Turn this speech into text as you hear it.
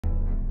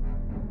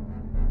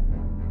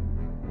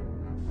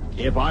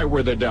If I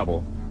were the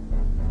devil,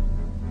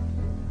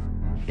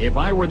 if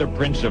I were the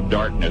prince of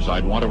darkness,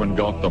 I'd want to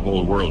engulf the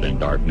whole world in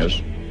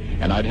darkness,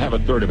 and I'd have a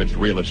third of its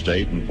real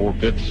estate and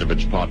 4/5 of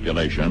its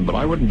population, but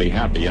I wouldn't be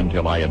happy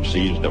until I had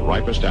seized the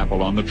ripest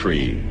apple on the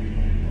tree.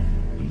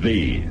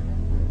 Thee.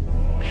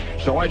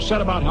 So I'd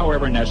set about,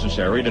 however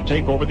necessary, to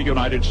take over the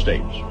United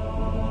States.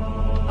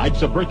 I'd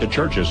subvert the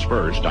churches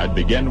first. I'd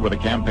begin with a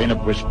campaign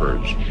of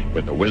whispers.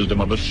 With the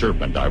wisdom of a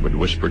serpent, I would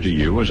whisper to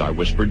you as I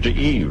whispered to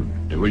Eve,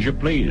 do as you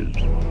please.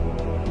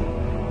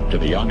 To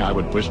the young, I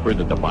would whisper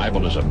that the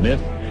Bible is a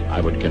myth. I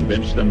would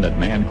convince them that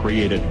man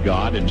created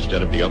God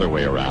instead of the other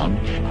way around.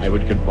 I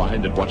would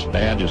confide that what's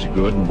bad is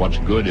good and what's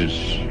good is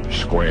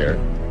square.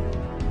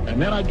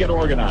 And then I'd get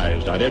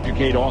organized. I'd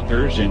educate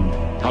authors in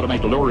how to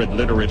make lurid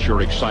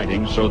literature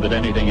exciting so that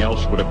anything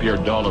else would appear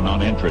dull and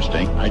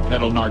uninteresting. I'd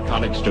peddle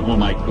narcotics to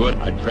whom I could.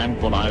 I'd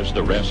tranquilize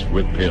the rest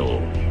with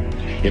pills.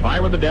 If I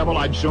were the devil,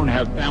 I'd soon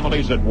have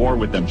families at war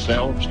with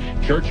themselves,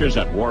 churches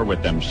at war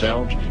with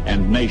themselves,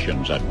 and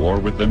nations at war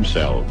with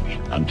themselves,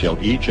 until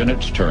each in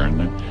its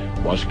turn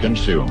was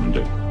consumed.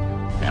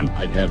 And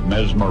I'd have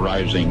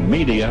mesmerizing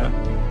media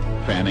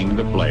fanning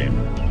the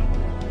flame.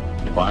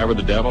 If I were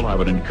the devil, I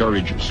would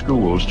encourage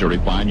schools to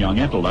refine young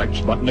intellects,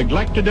 but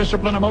neglect to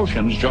discipline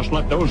emotions. Just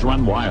let those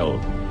run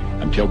wild.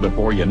 Until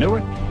before you knew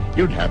it,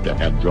 you'd have to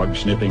have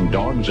drug-sniffing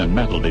dogs and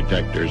metal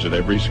detectors at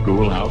every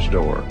schoolhouse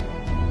door.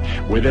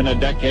 Within a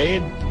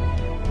decade,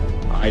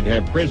 I'd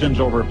have prisons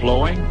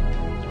overflowing.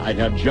 I'd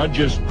have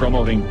judges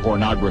promoting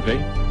pornography.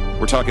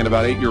 We're talking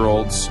about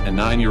 8-year-olds and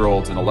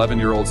 9-year-olds and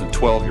 11-year-olds and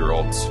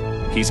 12-year-olds.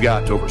 He's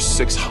got over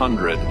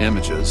 600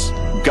 images,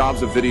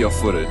 gobs of video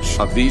footage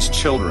of these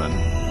children.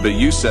 But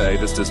you say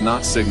this does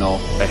not signal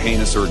a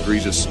heinous or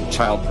egregious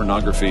child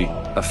pornography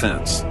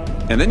offense.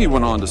 And then you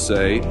went on to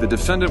say the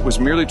defendant was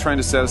merely trying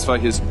to satisfy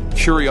his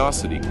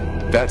curiosity.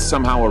 That's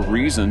somehow a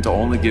reason to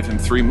only give him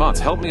 3 months.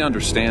 Help me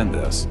understand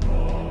this.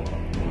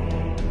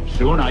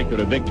 Soon I could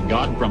evict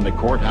God from the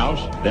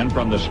courthouse, then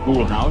from the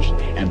schoolhouse,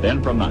 and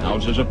then from the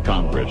houses of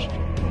Congress.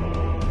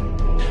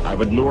 I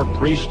would lure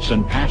priests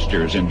and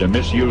pastors into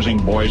misusing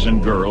boys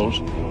and girls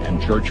and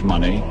church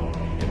money.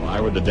 If I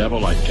were the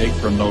devil, I'd take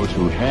from those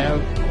who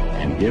have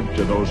and give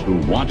to those who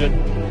wanted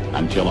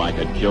until I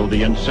had killed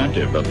the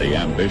incentive of the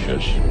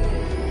ambitious.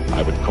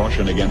 I would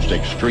caution against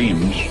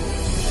extremes.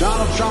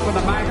 Donald Trump and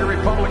the MAGA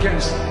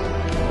Republicans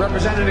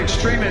represent an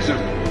extremism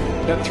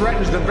that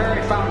threatens the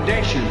very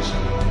foundations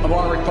of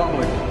our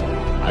republic.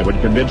 I would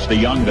convince the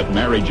young that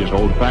marriage is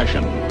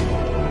old-fashioned,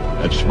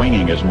 that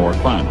swinging is more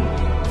fun,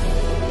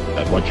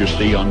 that what you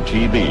see on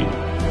TV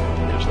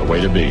is the way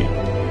to be.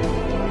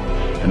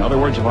 In other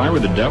words, if I were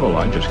the devil,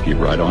 I'd just keep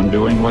right on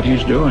doing what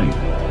he's doing.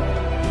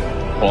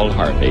 Paul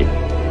Harvey.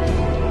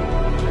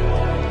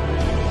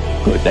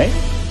 Good day.